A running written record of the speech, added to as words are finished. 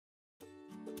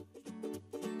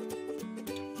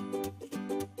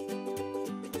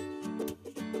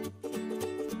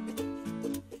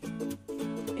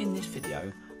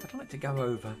I'd like to go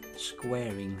over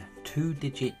squaring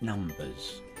two-digit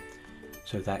numbers.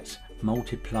 So that's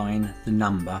multiplying the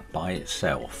number by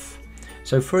itself.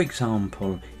 So for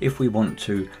example, if we want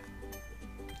to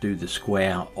do the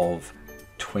square of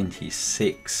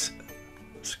 26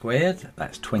 squared,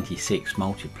 that's 26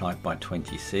 multiplied by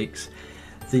 26.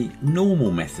 The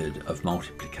normal method of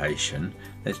multiplication,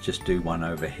 let's just do one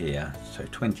over here. So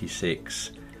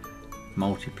 26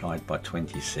 multiplied by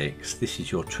 26. This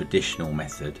is your traditional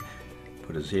method.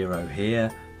 Put a 0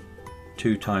 here.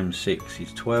 2 times 6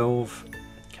 is 12.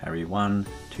 Carry 1.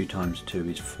 2 times 2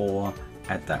 is 4.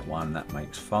 Add that 1, that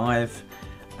makes 5.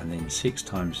 And then 6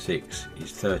 times 6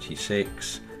 is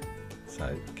 36.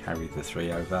 So carry the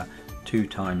 3 over. 2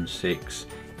 times 6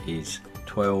 is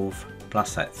 12.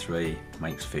 Plus that 3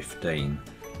 makes 15.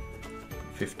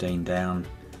 15 down.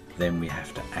 Then we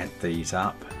have to add these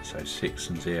up. So 6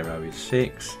 and 0 is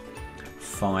 6.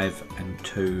 5 and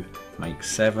 2 make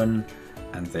 7.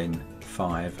 And then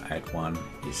 5 add 1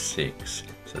 is 6.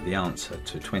 So the answer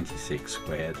to 26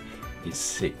 squared is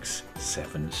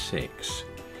 676.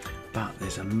 But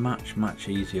there's a much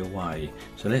easier way.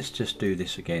 So let's just do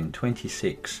this again.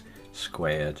 26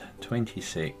 squared.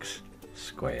 26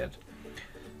 squared.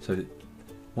 So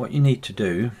what you need to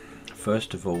do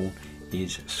first of all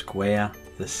is square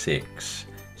the 6.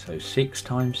 So 6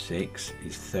 times 6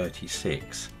 is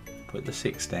 36. Put the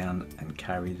 6 down and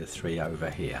carry the 3 over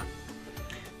here.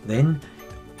 Then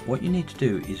what you need to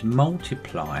do is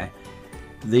multiply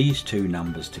these two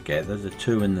numbers together, the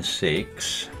 2 and the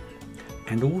 6,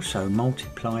 and also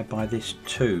multiply by this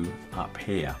 2 up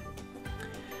here.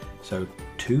 So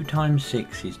 2 times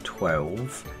 6 is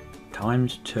 12,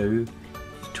 times 2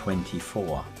 is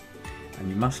 24. And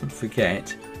you mustn't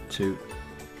forget to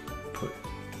put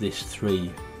this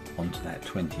 3 onto that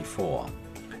 24.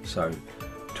 So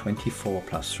 24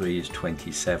 plus 3 is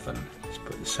 27. Let's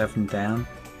put the 7 down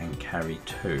and carry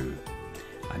 2.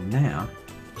 And now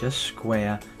just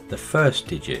square the first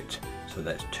digit. So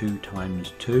that's 2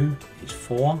 times 2 is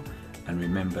 4. And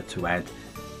remember to add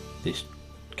this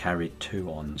carried 2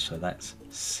 on, so that's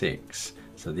 6.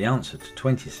 So the answer to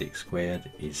 26 squared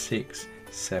is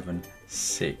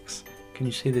 676. Can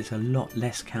you see there's a lot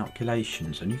less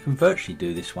calculations, and you can virtually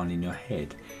do this one in your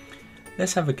head.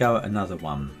 Let's have a go at another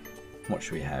one. What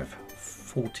should we have?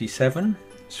 47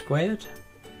 squared.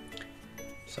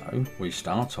 So we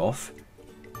start off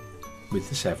with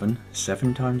the 7.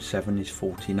 7 times 7 is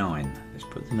 49. Let's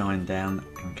put the 9 down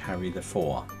and carry the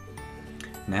 4.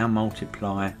 Now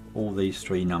multiply all these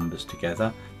three numbers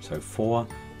together. So 4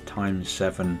 times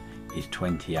 7 is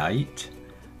 28,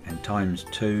 and times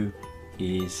 2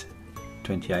 is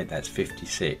 28, that's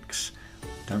 56.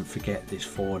 Don't forget this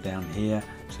 4 down here.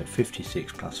 So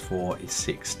 56 plus 4 is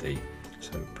 60.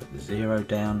 So put the 0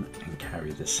 down and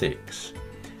carry the 6.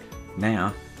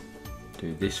 Now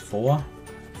do this 4.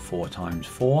 4 times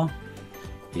 4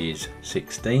 is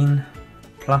 16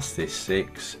 plus this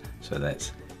 6, so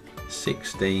that's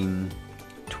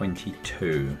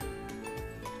 1622.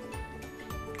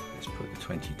 Let's put the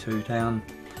 22 down.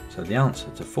 So the answer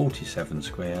to 47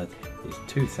 squared is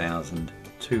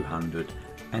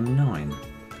 2209.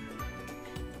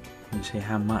 You see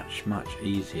how much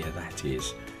easier that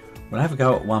is. We'll have a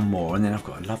go at one more, and then I've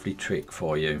got a lovely trick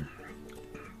for you.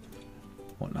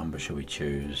 What number shall we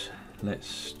choose?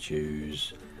 Let's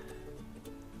choose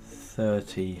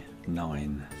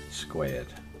 39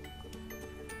 squared.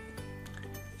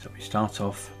 So we start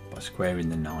off by squaring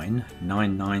the 9.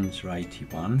 9 nines are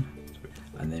 81,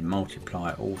 and then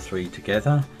multiply all three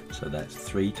together. So that's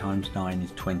 3 times 9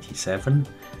 is 27,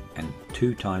 and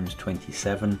 2 times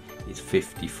 27 is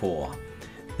 54.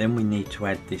 Then we need to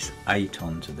add this 8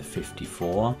 onto the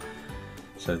 54.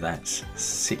 So that's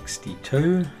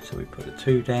 62, so we put a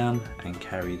 2 down and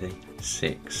carry the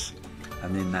 6.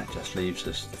 And then that just leaves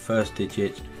us the first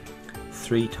digit.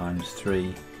 3 times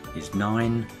 3 is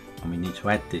 9, and we need to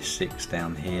add this 6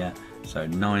 down here. So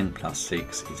 9 plus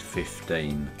 6 is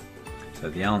 15. So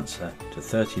the answer to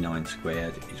 39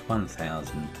 squared is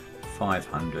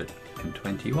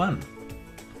 1521.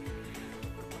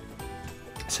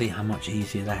 See how much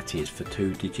easier that is for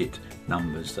two-digit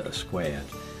numbers that are squared.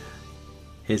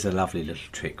 Here's a lovely little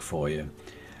trick for you.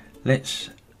 Let's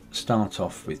start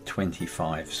off with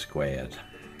 25 squared.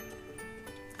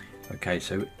 Okay,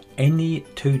 so any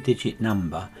two-digit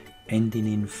number ending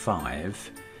in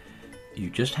 5, you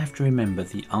just have to remember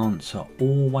the answer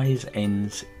always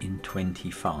ends in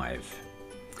 25.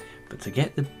 But to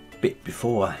get the bit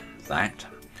before that,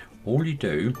 all you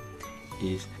do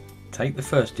is take the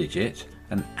first digit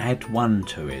and add 1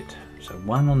 to it. So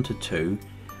 1 onto 2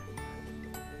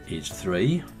 is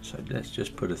 3, so let's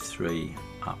just put a 3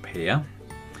 up here,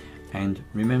 and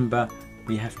remember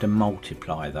we have to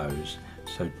multiply those.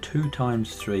 So 2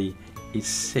 times 3 is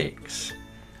 6,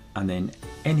 and then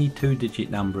any 2-digit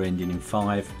number ending in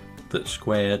 5 that's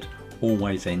squared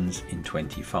always ends in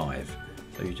 25.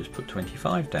 So you just put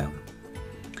 25 down.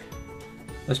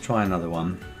 Let's try another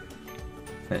one.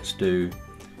 Let's do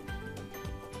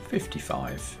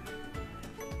 55.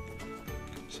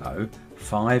 So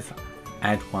 5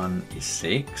 add 1 is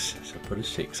 6, so put a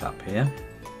 6 up here.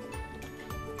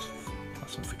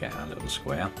 Mustn't forget our little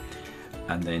square.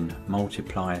 And then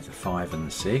multiply the 5 and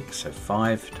the 6. So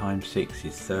 5 times 6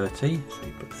 is 30, so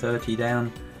you put 30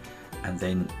 down, and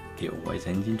then it always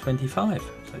ends in 25,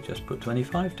 so just put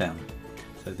 25 down.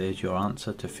 So there's your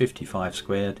answer to 55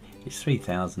 squared is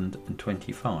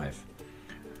 3025.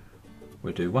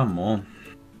 We'll do one more.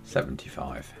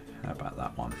 75. How about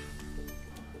that one?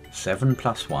 7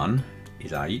 plus 1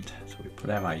 is 8, so we put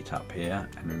our 8 up here,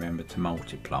 and remember to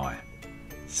multiply.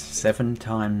 7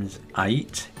 times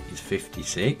 8 is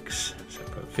 56, so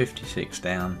put 56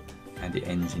 down, and it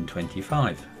ends in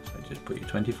 25, so just put your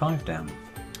 25 down.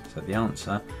 So the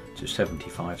answer to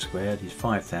 75 squared is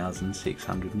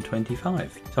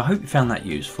 5625. So I hope you found that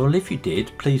useful. If you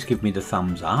did, please give me the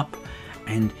thumbs up,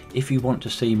 and if you want to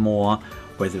see more,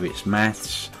 whether it's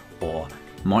maths or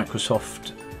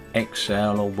Microsoft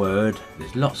Excel or Word,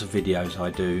 there's lots of videos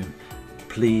I do.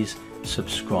 Please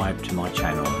subscribe to my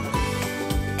channel.